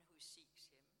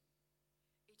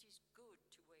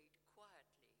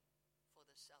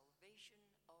the salvation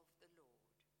of the Lord.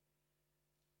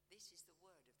 This is the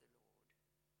word of the Lord.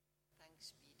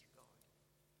 Thanks be to God.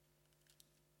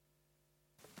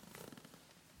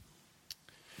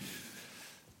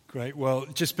 Great. Well,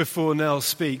 just before Nell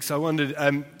speaks, I wondered,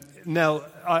 Nell,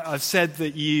 I've said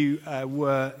that you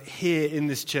were here in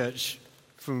this church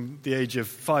from the age of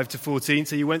 5 to 14,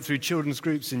 so you went through children's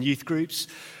groups and youth groups.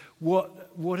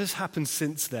 What has happened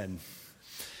since then,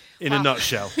 in a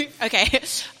nutshell? Okay,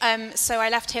 so I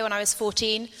left here when I was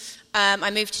 14.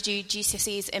 I moved to do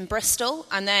GCSEs in Bristol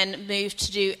and then moved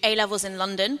to do A-levels in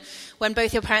London. When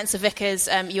both your parents are vicars,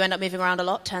 you end up moving around a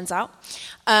lot, turns out.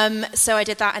 So I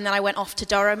did that, and then I went off to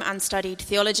Durham and studied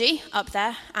theology up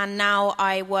there. And now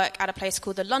I work at a place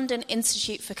called the London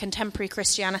Institute for Contemporary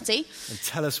Christianity. And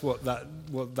tell us what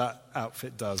that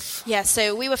outfit does. Yeah,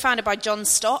 so we were founded by John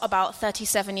Stott about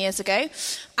 37 years ago.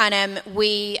 And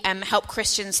we help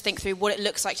Christians think through what it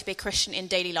looks like to be a Christian in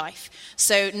daily life.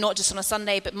 So not just on a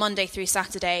Sunday, but Monday through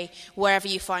Saturday, wherever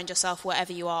you find yourself,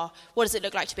 wherever you are. What does it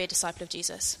look like to be a disciple of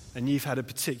Jesus? And you've had a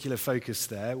particular focus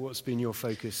there. What's been your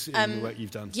focus in the work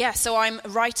you've done? Yeah, so I'm a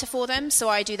writer for them. So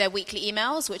I do their weekly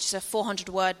emails, which is a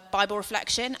 400-word Bible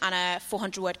reflection and a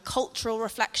 400-word cultural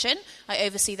reflection. I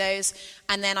oversee those.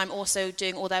 And then I'm also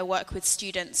doing all their work with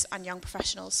students and young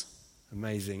professionals.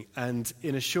 Amazing. And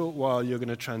in a short while, you're going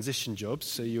to transition jobs.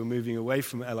 So you're moving away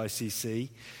from LICC.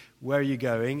 Where are you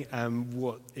going, and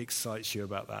what excites you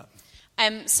about that?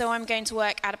 So I'm going to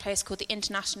work at a place called the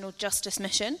International Justice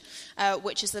Mission,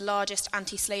 which is the largest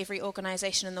anti-slavery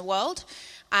organisation in the world.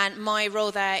 And my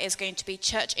role there is going to be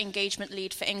Church Engagement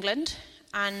Lead for England.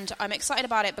 And I'm excited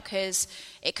about it because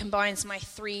it combines my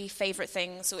 3 favourite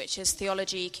things, which is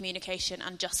theology, communication,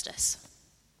 and justice.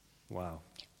 Wow.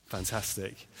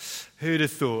 Fantastic. Who'd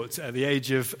have thought at the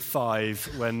age of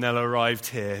 5 when Nella arrived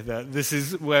here that this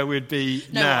is where we'd be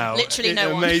now? Literally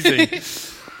no one. Amazing.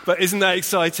 But isn't that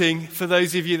exciting? For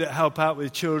those of you that help out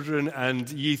with children and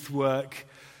youth work,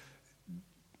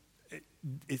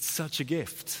 it's such a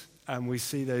gift. And we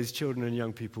see those children and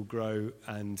young people grow,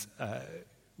 and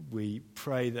we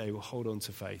pray they will hold on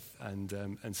to faith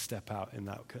and step out in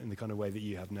the kind of way that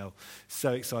you have, Nell.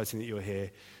 So exciting that you're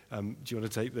here. Do you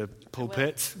want to take the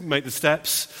pulpit, make the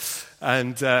steps,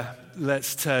 and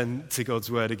let's turn to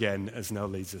God's word again as Nell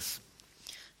leads us.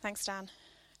 Thanks,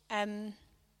 Dan.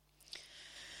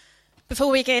 Before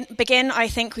we begin, I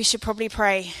think we should probably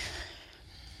pray.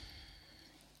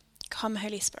 Come,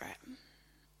 Holy Spirit.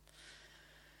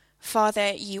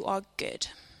 Father, you are good.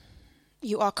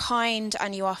 You are kind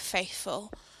and you are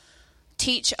faithful.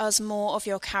 Teach us more of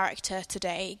your character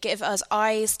today. Give us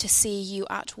eyes to see you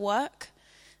at work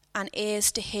and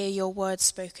ears to hear your words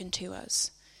spoken to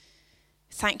us.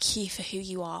 Thank you for who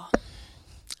you are.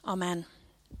 Amen.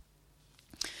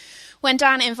 When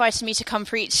Dan invited me to come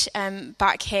preach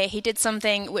back here, he did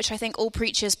something which I think all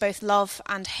preachers both love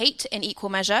and hate in equal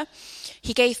measure.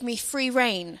 He gave me free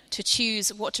rein to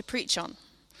choose what to preach on.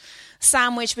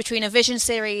 Sandwiched between a vision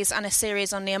series and a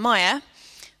series on Nehemiah,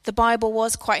 the Bible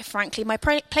was, quite frankly, my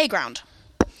playground.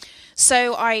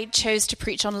 So I chose to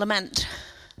preach on lament.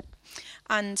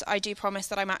 And I do promise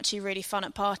that I'm actually really fun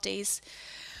at parties.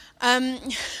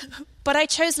 But I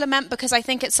chose lament because I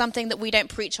think it's something that we don't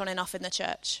preach on enough in the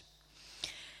church.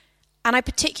 And I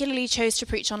particularly chose to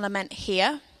preach on lament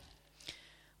here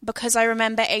because I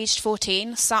remember aged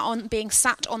 14, being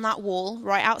sat on that wall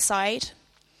right outside,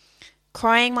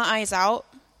 crying my eyes out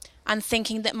and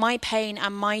thinking that my pain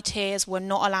and my tears were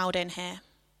not allowed in here.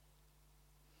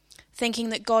 Thinking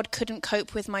that God couldn't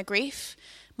cope with my grief,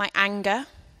 my anger,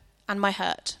 and my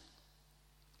hurt.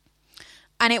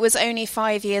 And it was only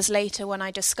 5 years later when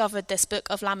I discovered this book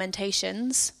of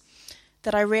Lamentations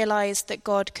that I realized that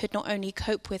God could not only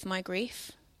cope with my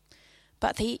grief,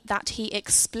 but that he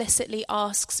explicitly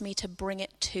asks me to bring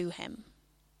it to him.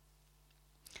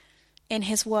 In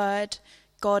his word,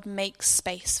 God makes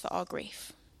space for our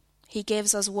grief. He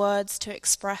gives us words to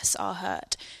express our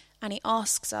hurt, and he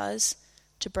asks us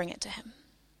to bring it to him.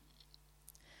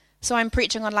 So I'm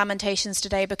preaching on Lamentations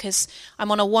today because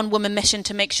I'm on a one-woman mission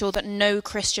to make sure that no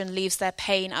Christian leaves their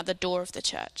pain at the door of the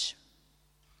church.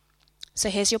 So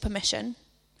here's your permission,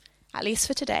 at least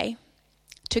for today,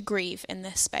 to grieve in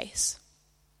this space.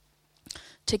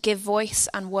 To give voice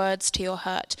and words to your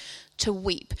hurt, to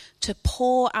weep, to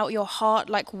pour out your heart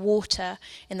like water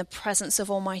in the presence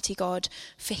of Almighty God,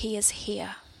 for he is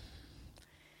here.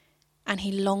 And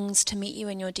he longs to meet you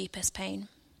in your deepest pain.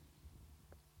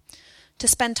 To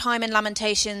spend time in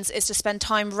Lamentations is to spend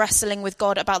time wrestling with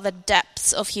God about the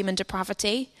depths of human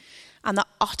depravity and the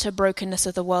utter brokenness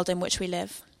of the world in which we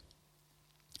live.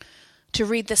 To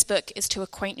read this book is to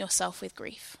acquaint yourself with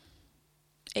grief.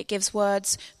 It gives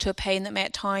words to a pain that may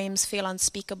at times feel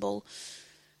unspeakable.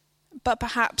 But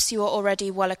perhaps you are already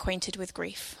well acquainted with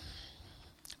grief.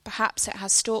 Perhaps it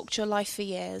has stalked your life for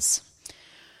years.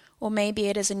 Or maybe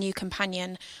it is a new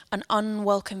companion, an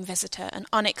unwelcome visitor, an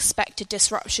unexpected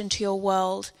disruption to your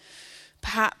world.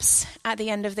 Perhaps at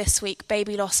the end of this week,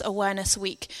 Baby Loss Awareness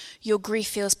Week, your grief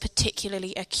feels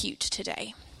particularly acute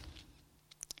today.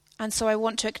 And so I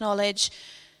want to acknowledge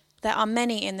there are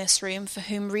many in this room for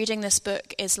whom reading this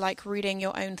book is like reading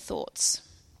your own thoughts,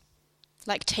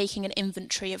 like taking an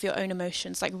inventory of your own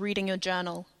emotions, like reading your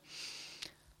journal.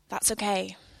 That's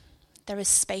okay. There is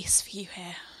space for you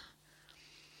here.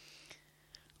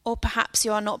 Or perhaps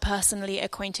you are not personally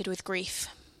acquainted with grief,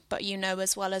 but you know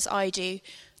as well as I do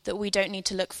that we don't need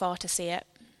to look far to see it.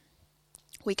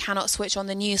 We cannot switch on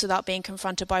the news without being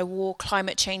confronted by war,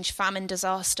 climate change, famine,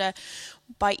 disaster,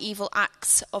 by evil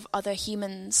acts of other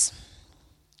humans.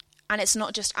 And it's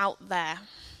not just out there.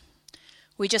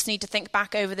 We just need to think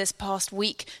back over this past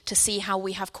week to see how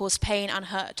we have caused pain and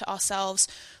hurt to ourselves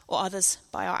or others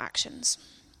by our actions.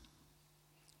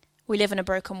 We live in a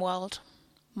broken world,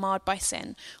 marred by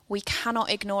sin. We cannot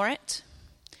ignore it,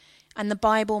 and the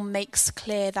Bible makes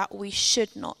clear that we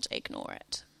should not ignore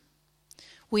it.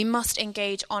 We must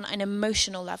engage on an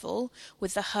emotional level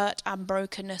with the hurt and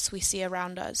brokenness we see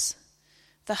around us.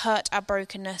 The hurt and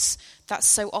brokenness that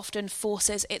so often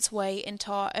forces its way into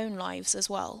our own lives as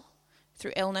well,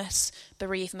 through illness,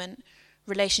 bereavement,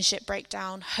 relationship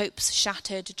breakdown, hopes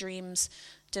shattered, dreams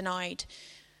denied.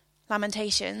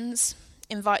 Lamentations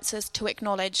invites us to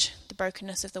acknowledge the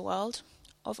brokenness of the world,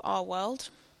 of our world,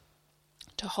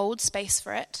 to hold space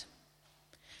for it,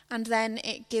 and then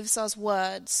it gives us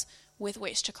words with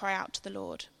which to cry out to the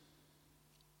Lord.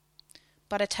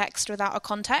 But a text without a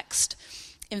context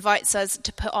invites us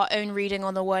to put our own reading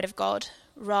on the Word of God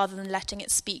rather than letting it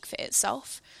speak for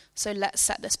itself. So let's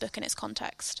set this book in its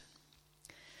context.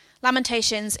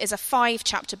 Lamentations is a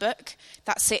 5-chapter book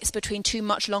that sits between 2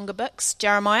 much longer books,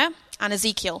 Jeremiah and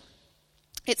Ezekiel.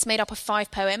 It's made up of 5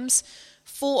 poems,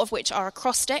 4 of which are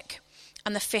acrostic,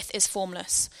 and the 5th is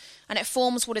formless. And it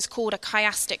forms what is called a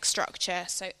chiastic structure,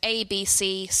 so A, B,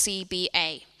 C, C, B,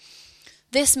 A.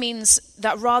 This means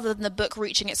that rather than the book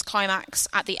reaching its climax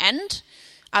at the end,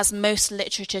 as most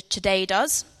literature today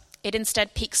does, it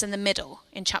instead peaks in the middle,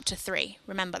 in chapter 3.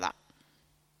 Remember that.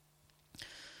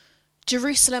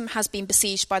 Jerusalem has been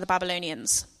besieged by the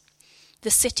Babylonians.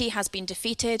 The city has been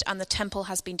defeated and the temple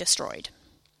has been destroyed.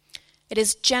 It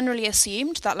is generally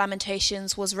assumed that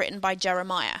Lamentations was written by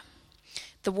Jeremiah,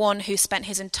 the one who spent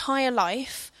his entire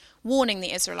life warning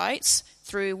the Israelites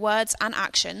through words and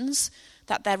actions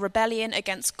that their rebellion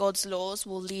against God's laws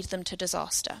will lead them to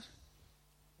disaster.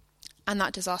 And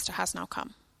that disaster has now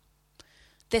come.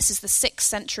 This is the 6th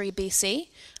century BC,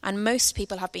 and most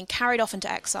people have been carried off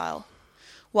into exile,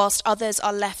 whilst others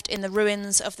are left in the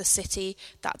ruins of the city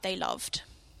that they loved.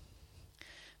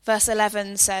 Verse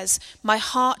 11 says, "My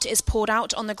heart is poured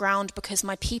out on the ground because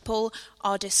my people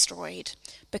are destroyed,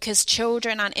 because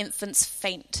children and infants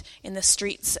faint in the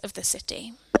streets of the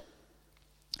city."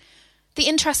 The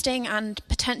interesting and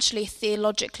potentially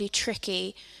theologically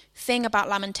tricky thing about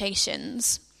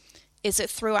Lamentations is that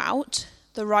throughout,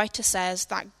 the writer says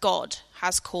that God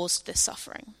has caused this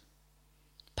suffering.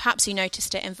 Perhaps you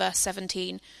noticed it in verse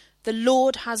 17. "The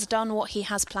Lord has done what he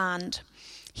has planned.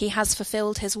 He has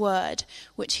fulfilled his word,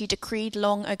 which he decreed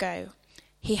long ago.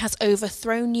 He has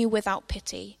overthrown you without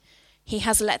pity. He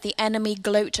has let the enemy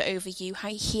gloat over you.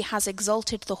 He has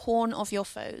exalted the horn of your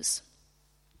foes."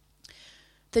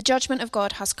 The judgment of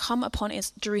God has come upon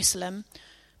Jerusalem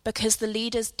because the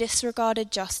leaders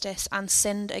disregarded justice and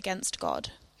sinned against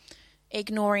God,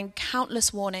 ignoring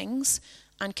countless warnings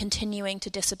and continuing to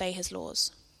disobey his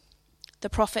laws. The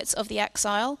prophets of the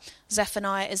exile,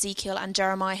 Zephaniah, Ezekiel, and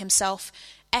Jeremiah himself,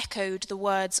 echoed the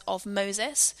words of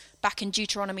Moses back in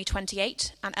Deuteronomy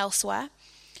 28 and elsewhere,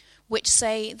 which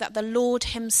say that the Lord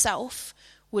himself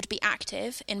would be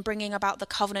active in bringing about the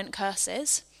covenant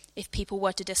curses if people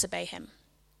were to disobey him.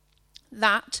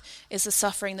 That is the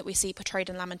suffering that we see portrayed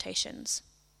in Lamentations.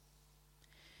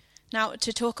 Now,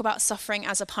 to talk about suffering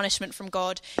as a punishment from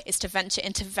God is to venture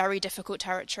into very difficult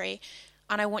territory,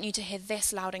 and I want you to hear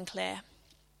this loud and clear.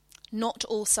 Not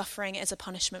all suffering is a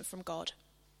punishment from God.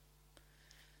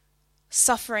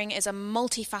 Suffering is a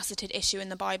multifaceted issue in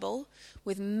the Bible,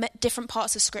 with different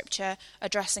parts of Scripture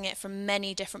addressing it from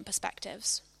many different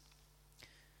perspectives.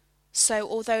 So,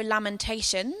 although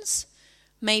Lamentations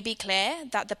may be clear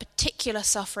that the particular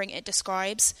suffering it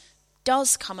describes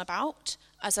does come about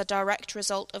as a direct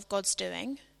result of God's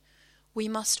doing, we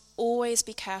must always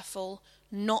be careful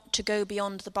not to go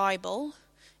beyond the Bible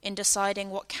in deciding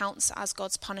what counts as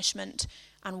God's punishment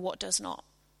and what does not.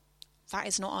 That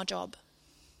is not our job.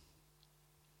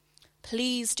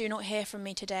 Please do not hear from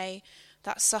me today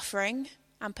that suffering,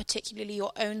 and particularly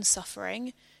your own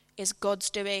suffering, is God's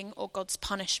doing or God's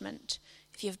punishment.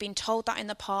 If you've been told that in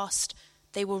the past,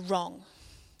 they were wrong,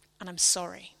 and I'm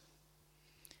sorry.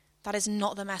 That is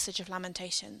not the message of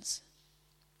Lamentations.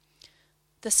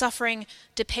 The suffering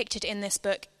depicted in this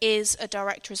book is a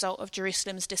direct result of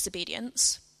Jerusalem's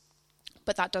disobedience,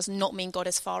 but that does not mean God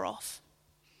is far off.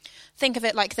 Think of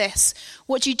it like this.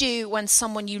 What do you do when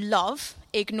someone you love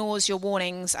ignores your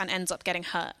warnings and ends up getting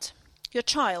hurt? Your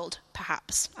child,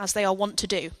 perhaps, as they are wont to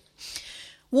do.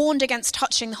 Warned against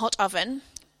touching the hot oven,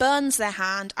 burns their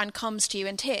hand and comes to you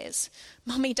in tears.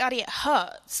 Mummy, Daddy, it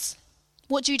hurts.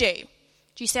 What do? Do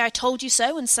you say, I told you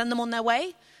so, and send them on their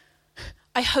way?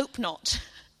 I hope not.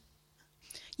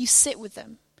 You sit with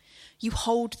them. You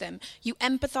hold them. You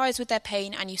empathize with their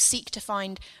pain, and you seek to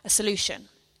find a solution.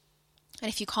 And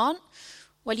if you can't,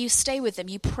 well, you stay with them.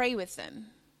 You pray with them.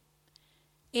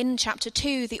 In chapter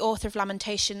 2, the author of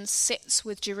Lamentations sits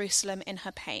with Jerusalem in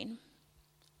her pain,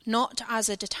 not as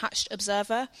a detached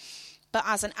observer, but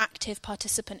as an active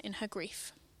participant in her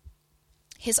grief.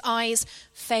 His eyes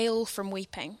fail from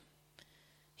weeping.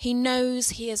 He knows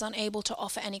he is unable to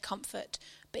offer any comfort,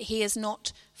 but he is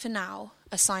not, for now,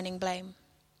 assigning blame.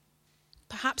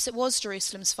 Perhaps it was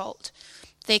Jerusalem's fault.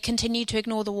 They continued to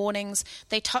ignore the warnings.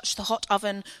 They touched the hot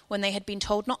oven when they had been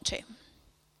told not to.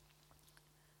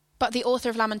 But the author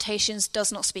of Lamentations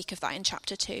does not speak of that in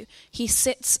chapter 2. He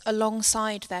sits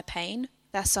alongside their pain,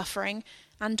 their suffering,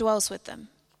 and dwells with them.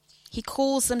 He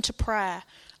calls them to prayer.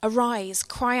 Arise,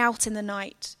 cry out in the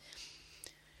night.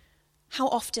 How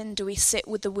often do we sit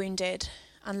with the wounded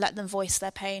and let them voice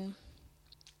their pain,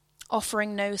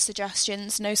 offering no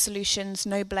suggestions, no solutions,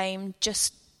 no blame,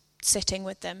 just sitting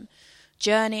with them,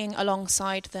 journeying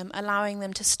alongside them, allowing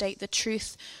them to state the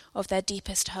truth of their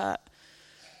deepest hurt.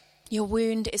 Your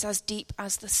wound is as deep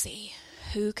as the sea.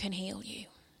 Who can heal you?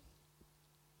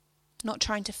 Not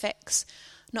trying to fix,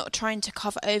 not trying to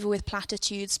cover over with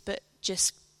platitudes, but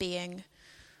just being,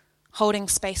 holding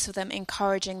space for them,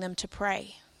 encouraging them to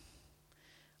pray.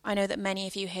 I know that many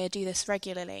of you here do this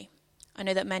regularly. I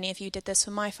know that many of you did this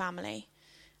for my family,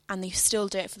 and you still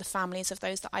do it for the families of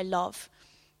those that I love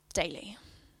daily.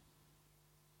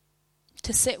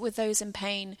 To sit with those in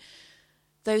pain,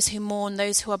 those who mourn,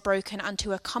 those who are broken, and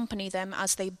to accompany them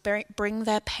as they bring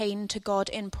their pain to God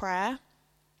in prayer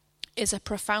is a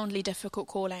profoundly difficult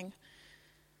calling,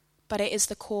 but it is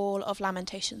the call of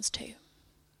Lamentations too.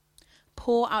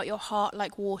 Pour out your heart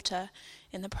like water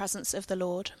in the presence of the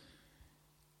Lord.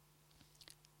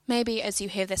 Maybe as you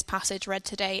hear this passage read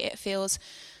today, it feels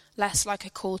less like a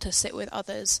call to sit with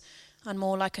others and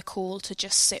more like a call to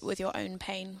just sit with your own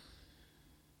pain.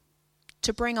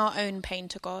 To bring our own pain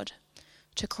to God,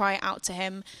 to cry out to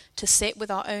him, to sit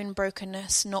with our own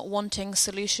brokenness, not wanting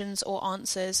solutions or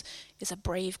answers, is a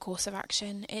brave course of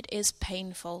action. It is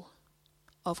painful.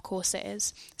 Of course it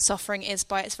is. Suffering is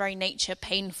by its very nature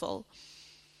painful.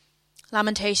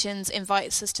 Lamentations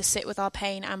invites us to sit with our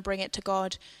pain and bring it to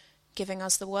God, giving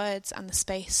us the words and the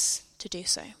space to do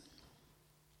so.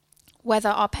 Whether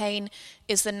our pain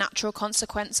is the natural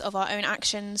consequence of our own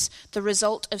actions, the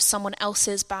result of someone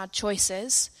else's bad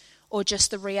choices, or just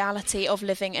the reality of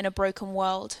living in a broken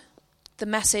world, the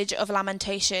message of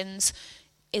Lamentations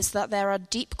is that there are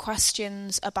deep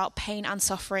questions about pain and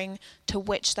suffering to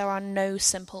which there are no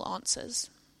simple answers.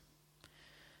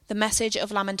 The message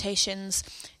of Lamentations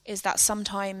is that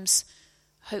sometimes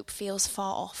hope feels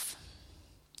far off.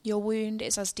 Your wound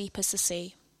is as deep as the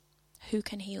sea. Who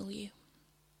can heal you?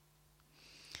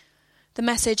 The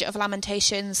message of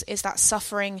Lamentations is that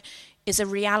suffering is a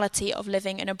reality of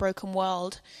living in a broken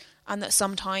world, and that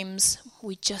sometimes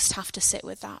we just have to sit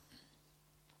with that.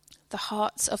 The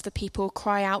hearts of the people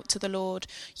cry out to the Lord.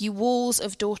 You walls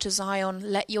of daughter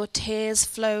Zion, let your tears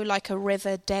flow like a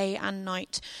river day and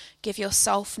night. Give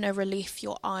yourself no relief,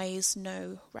 your eyes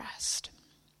no rest.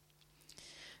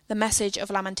 The message of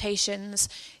Lamentations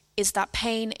is that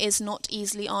pain is not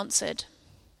easily answered,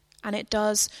 and it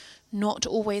does not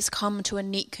always come to a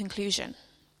neat conclusion.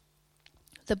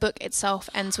 The book itself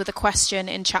ends with a question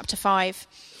in chapter 5.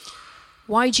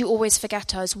 Why do you always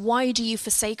forget us? Why do you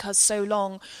forsake us so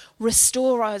long?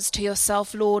 Restore us to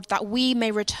yourself, Lord, that we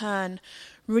may return.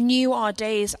 Renew our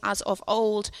days as of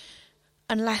old,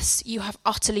 unless you have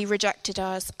utterly rejected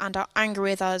us and are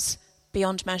angry with us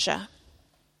beyond measure.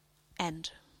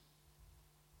 End.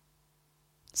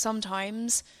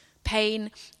 Sometimes pain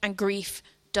and grief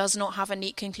does not have a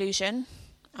neat conclusion,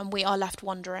 and we are left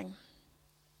wondering.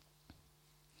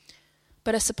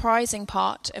 But a surprising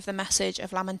part of the message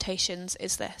of Lamentations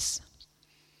is this: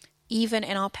 even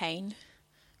in our pain,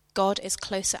 God is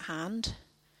close at hand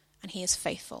and he is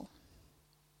faithful.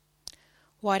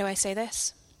 Why do I say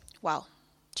this? Well,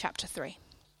 chapter 3.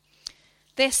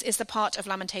 This is the part of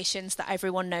Lamentations that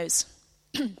everyone knows.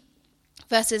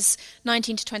 Verses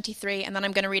 19 to 23, and then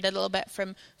I'm going to read a little bit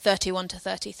from 31 to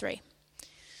 33.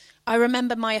 I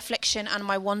remember my affliction and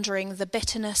my wandering, the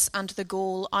bitterness and the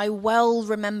gall. I well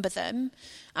remember them,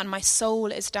 and my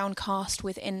soul is downcast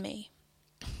within me.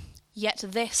 Yet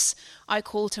this I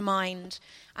call to mind,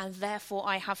 and therefore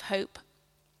I have hope.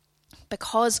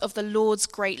 Because of the Lord's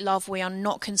great love we are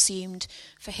not consumed,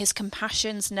 for his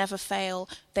compassions never fail.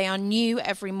 They are new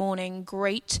every morning.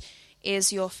 Great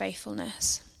is your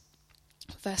faithfulness.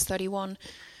 Verse 31,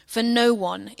 for no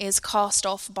one is cast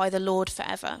off by the Lord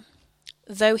forever.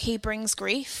 Though he brings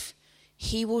grief,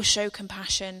 he will show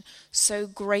compassion. So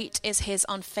great is his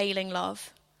unfailing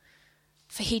love.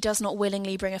 For he does not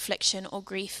willingly bring affliction or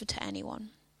grief to anyone.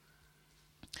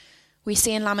 We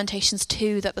see in Lamentations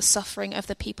 2 that the suffering of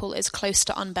the people is close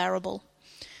to unbearable.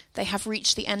 They have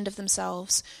reached the end of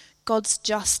themselves. God's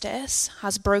justice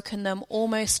has broken them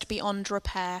almost beyond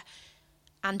repair.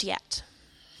 And yet,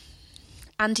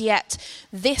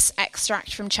 this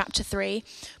extract from chapter 3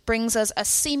 brings us a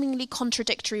seemingly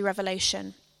contradictory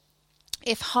revelation.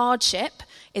 If hardship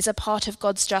is a part of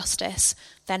God's justice,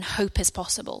 then hope is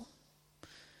possible.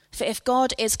 For if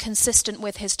God is consistent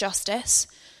with his justice,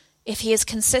 if he is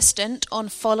consistent on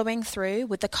following through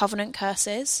with the covenant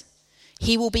curses,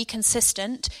 he will be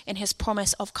consistent in his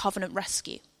promise of covenant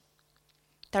rescue.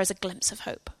 There is a glimpse of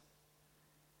hope.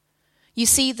 You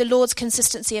see, the Lord's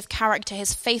consistency of character,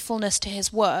 his faithfulness to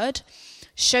his word,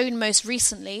 shown most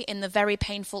recently in the very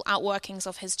painful outworkings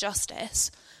of his justice,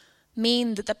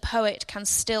 mean that the poet can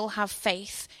still have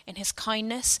faith in his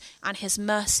kindness and his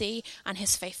mercy and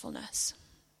his faithfulness.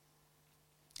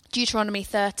 Deuteronomy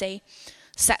 30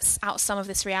 sets out some of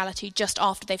this reality just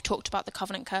after they've talked about the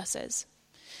covenant curses.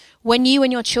 When you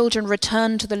and your children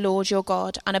return to the Lord your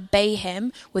God and obey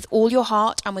him with all your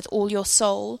heart and with all your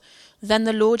soul, then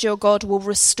the Lord your God will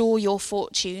restore your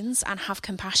fortunes and have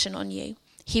compassion on you.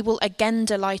 He will again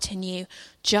delight in you,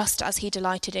 just as he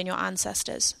delighted in your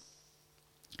ancestors.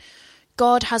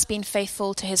 God has been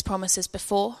faithful to his promises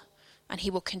before, and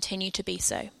he will continue to be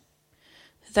so.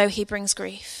 Though he brings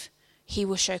grief, he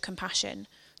will show compassion.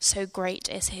 So great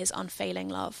is his unfailing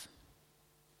love.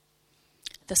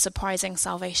 The surprising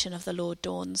salvation of the Lord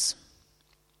dawns.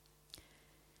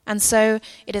 And so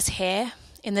it is here,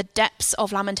 in the depths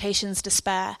of Lamentations'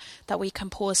 despair, that we can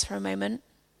pause for a moment,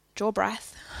 draw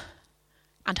breath,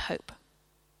 and hope.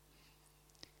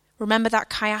 Remember that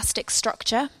chiastic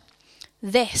structure?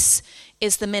 This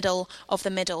is the middle of the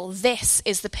middle. This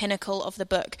is the pinnacle of the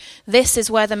book. This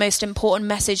is where the most important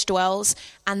message dwells,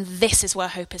 and this is where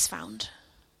hope is found.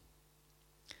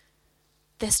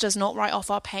 This does not write off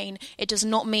our pain. It does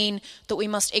not mean that we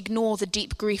must ignore the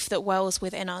deep grief that wells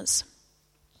within us.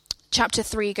 Chapter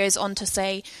 3 goes on to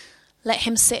say, let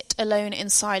him sit alone in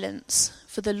silence,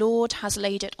 for the Lord has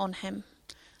laid it on him.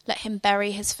 Let him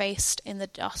bury his face in the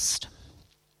dust.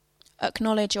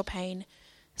 Acknowledge your pain.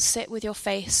 Sit with your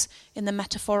face in the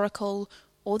metaphorical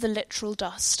or the literal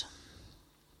dust.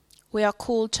 We are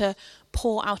called to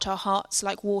pour out our hearts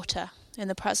like water in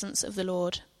the presence of the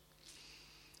Lord.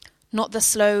 Not the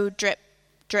slow drip,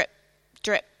 drip,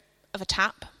 drip of a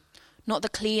tap, not the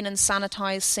clean and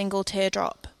sanitized single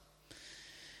teardrop.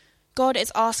 God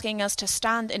is asking us to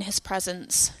stand in his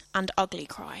presence and ugly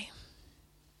cry.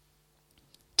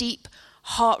 Deep,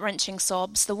 heart-wrenching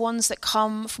sobs, the ones that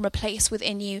come from a place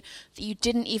within you that you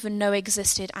didn't even know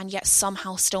existed and yet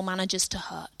somehow still manages to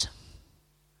hurt.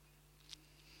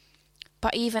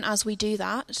 But even as we do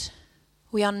that,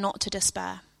 we are not to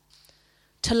despair.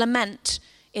 To lament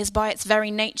is by its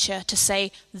very nature to say,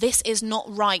 this is not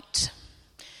right.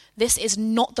 This is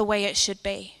not the way it should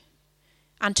be.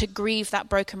 And to grieve that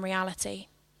broken reality.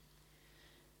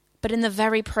 But in the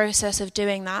very process of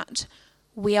doing that,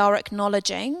 we are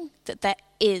acknowledging that there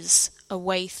is a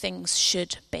way things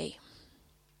should be.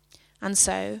 And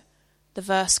so the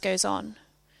verse goes on.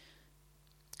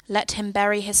 Let him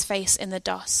bury his face in the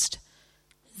dust.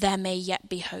 There may yet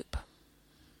be hope.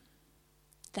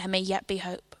 There may yet be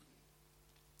hope.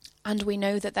 And we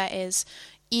know that there is,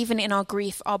 even in our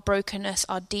grief, our brokenness,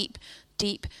 our deep,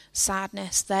 deep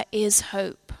sadness, there is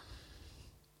hope.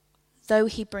 Though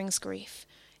he brings grief,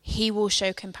 he will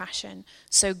show compassion.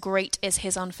 So great is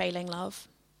his unfailing love.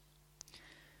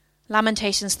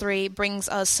 Lamentations 3 brings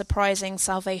us surprising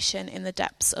salvation in the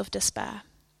depths of despair.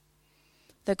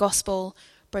 The gospel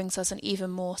brings us an even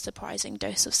more surprising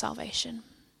dose of salvation.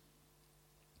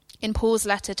 In Paul's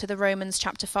letter to the Romans,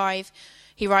 chapter 5,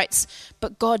 he writes,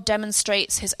 "But God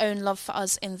demonstrates his own love for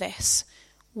us in this: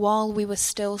 while we were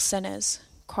still sinners,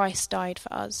 Christ died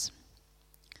for us."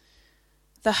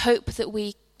 The hope that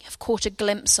we have caught a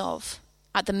glimpse of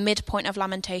at the midpoint of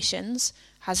Lamentations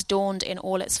has dawned in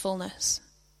all its fullness.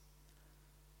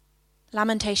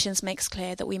 Lamentations makes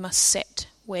clear that we must sit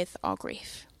with our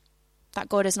grief, that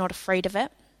God is not afraid of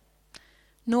it,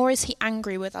 nor is he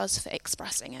angry with us for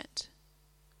expressing it.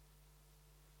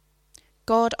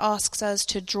 God asks us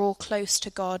to draw close to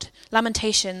God.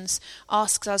 Lamentations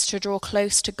asks us to draw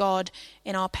close to God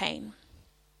in our pain.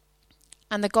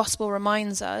 And the gospel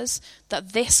reminds us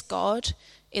that this God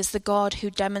is the God who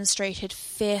demonstrated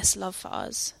fierce love for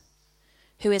us,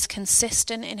 who is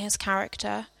consistent in his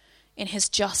character, in his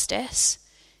justice,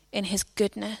 in his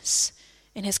goodness,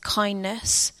 in his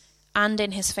kindness, and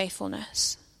in his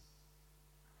faithfulness.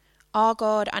 Our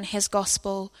God and his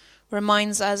gospel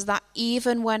reminds us that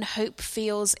even when hope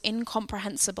feels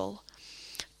incomprehensible,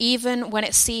 even when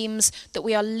it seems that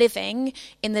we are living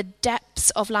in the depths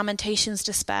of Lamentations'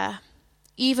 despair,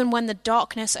 even when the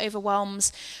darkness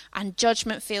overwhelms and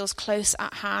judgment feels close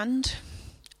at hand,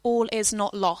 all is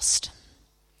not lost.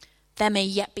 There may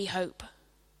yet be hope.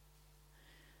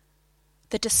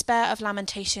 The despair of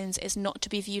Lamentations is not to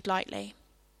be viewed lightly.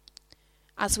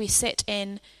 As we sit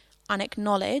in and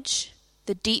acknowledge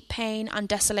the deep pain and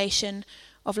desolation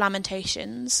of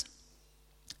Lamentations,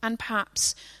 and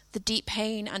perhaps the deep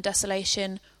pain and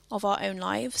desolation of our own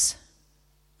lives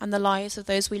and the lives of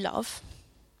those we love,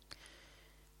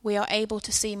 we are able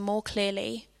to see more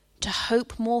clearly, to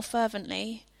hope more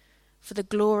fervently for the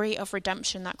glory of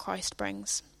redemption that Christ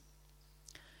brings.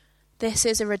 This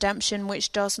is a redemption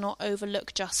which does not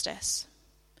overlook justice,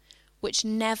 which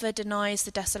never denies the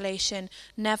desolation,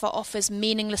 never offers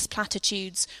meaningless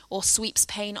platitudes or sweeps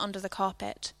pain under the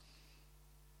carpet,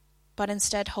 but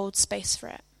instead holds space for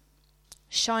it,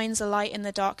 shines a light in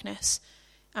the darkness,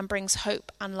 and brings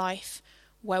hope and life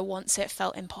where once it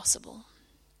felt impossible.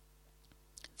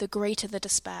 The greater the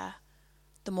despair,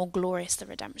 the more glorious the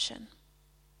redemption.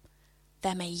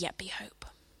 There may yet be hope.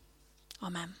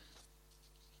 Amen.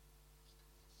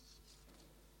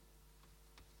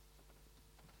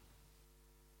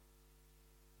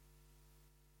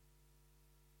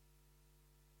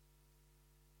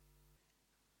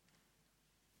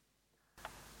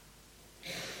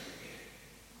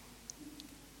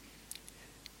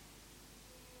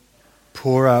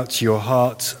 Pour out your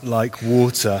heart like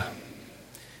water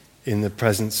in the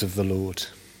presence of the Lord.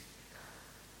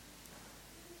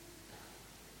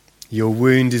 Your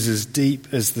wound is as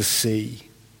deep as the sea.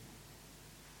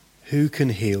 Who can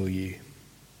heal you?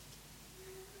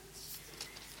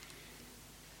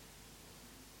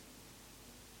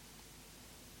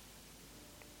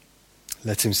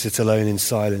 Let him sit alone in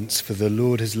silence, for the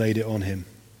Lord has laid it on him.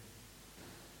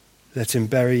 Let him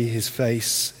bury his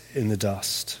face in the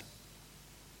dust.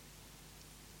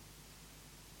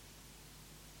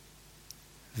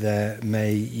 There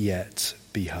may yet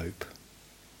be hope.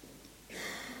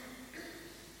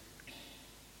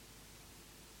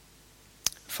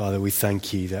 Father, we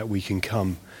thank you that we can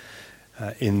come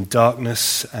in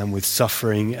darkness and with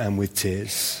suffering and with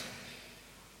tears.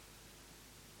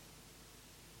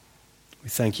 We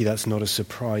thank you that's not a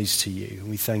surprise to you.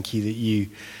 We thank you that you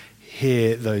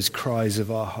hear those cries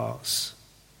of our hearts.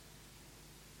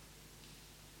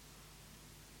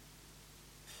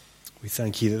 We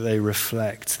thank you that they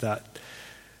reflect that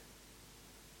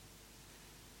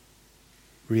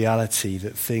reality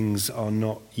that things are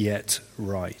not yet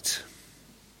right.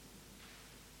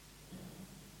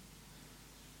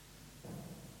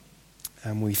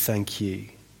 And we thank you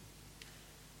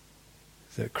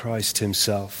that Christ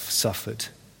himself suffered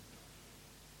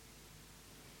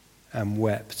and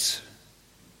wept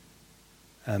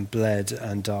and bled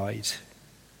and died.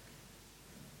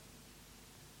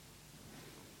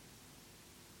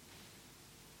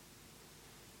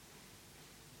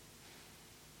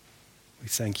 We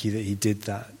thank you that he did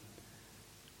that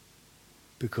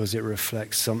because it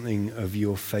reflects something of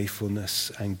your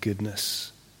faithfulness and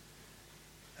goodness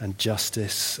and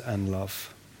justice and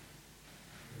love.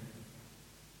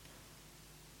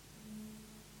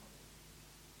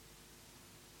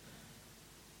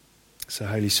 So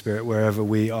Holy Spirit, wherever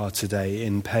we are today,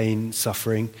 in pain,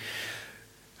 suffering,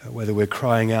 whether we're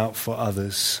crying out for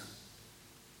others,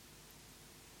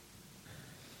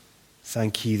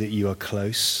 thank you that you are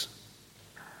close.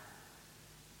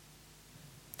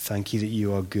 Thank you that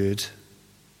you are good.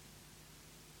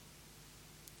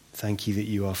 Thank you that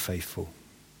you are faithful.